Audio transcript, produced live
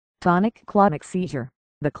Tonic clonic seizure,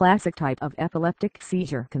 the classic type of epileptic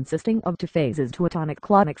seizure consisting of two phases to a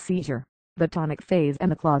tonic-clonic seizure, the tonic phase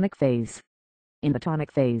and the clonic phase. In the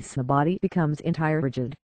tonic phase the body becomes entirely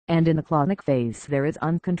rigid, and in the clonic phase there is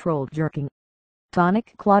uncontrolled jerking.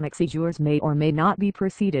 Tonic-clonic seizures may or may not be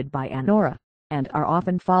preceded by aura, and are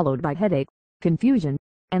often followed by headache, confusion,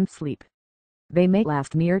 and sleep. They may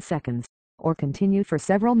last mere seconds, or continue for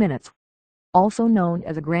several minutes. Also known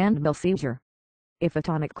as a grand mal seizure. If a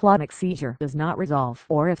tonic-clonic seizure does not resolve,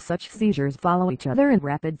 or if such seizures follow each other in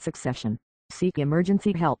rapid succession, seek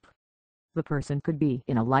emergency help. The person could be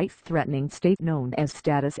in a life-threatening state known as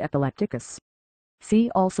status epilepticus.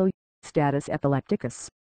 See also status epilepticus.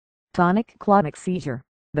 Tonic-clonic seizure,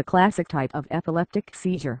 the classic type of epileptic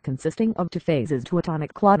seizure consisting of two phases to a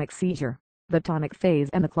tonic-clonic seizure, the tonic phase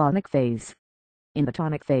and the clonic phase. In the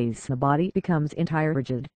tonic phase the body becomes entirely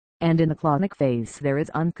rigid, and in the clonic phase there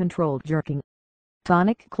is uncontrolled jerking.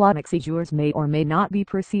 Tonic-clonic seizures may or may not be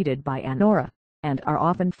preceded by aura, and are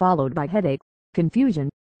often followed by headache,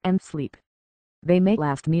 confusion, and sleep. They may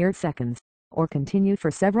last mere seconds, or continue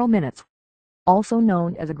for several minutes. Also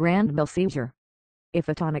known as a grand mal seizure. If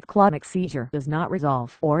a tonic-clonic seizure does not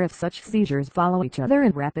resolve, or if such seizures follow each other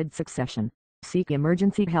in rapid succession, seek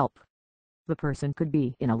emergency help. The person could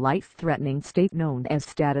be in a life-threatening state known as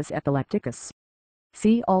status epilepticus.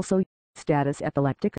 See also status epilepticus.